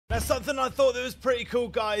Now, something I thought that was pretty cool,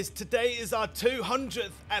 guys. Today is our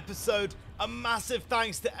 200th episode. A massive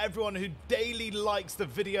thanks to everyone who daily likes the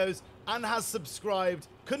videos and has subscribed.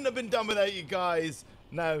 Couldn't have been done without you guys.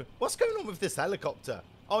 Now, what's going on with this helicopter?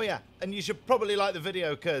 Oh yeah, and you should probably like the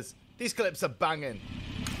video because these clips are banging.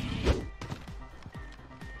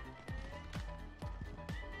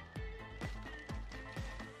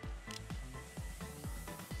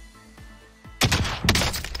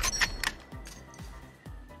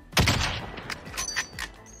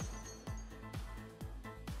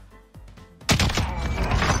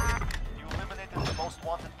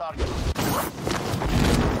 Wanted target.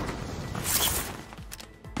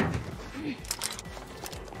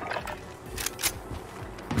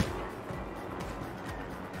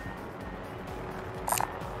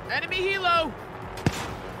 Enemy helo!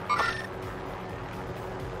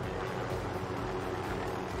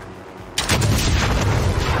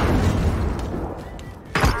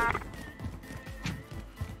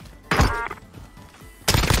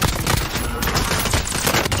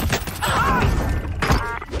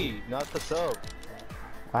 Not the sub.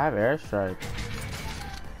 I have airstrike.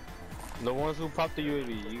 The ones who popped the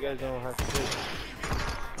UAV, you guys don't have to do it.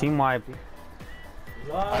 Team wipe.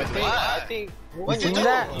 I think What you do?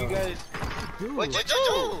 That? You guys What you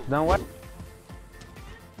do? Then what?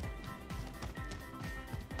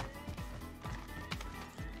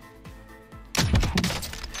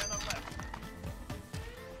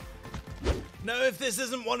 Now, if this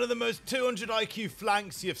isn't one of the most 200 IQ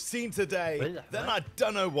flanks you've seen today, then I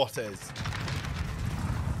don't know what is.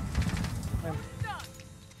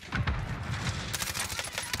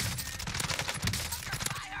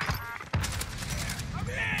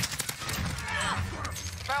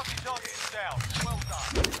 bounty target is down. Well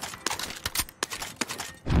done.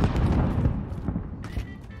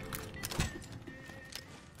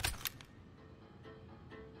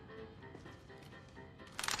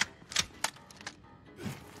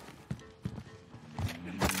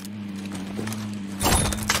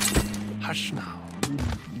 Hush now.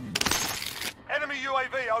 Enemy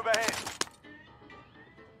UAV overhead.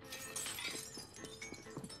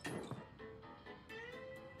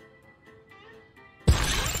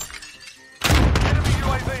 Enemy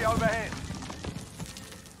UAV overhead.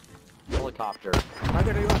 Helicopter.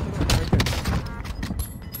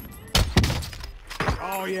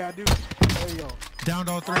 Oh yeah, I do. There you go. Down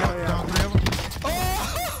all three. Oh, yeah. Down three of them.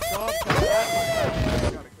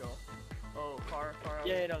 Gotta go. Oh, car out.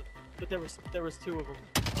 Yeah, no, but there was two of them.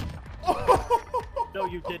 No,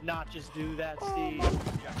 you did not just do that, Steve.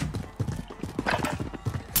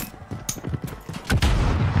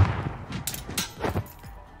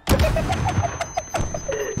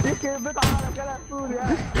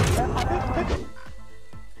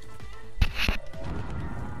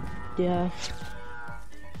 Yeah.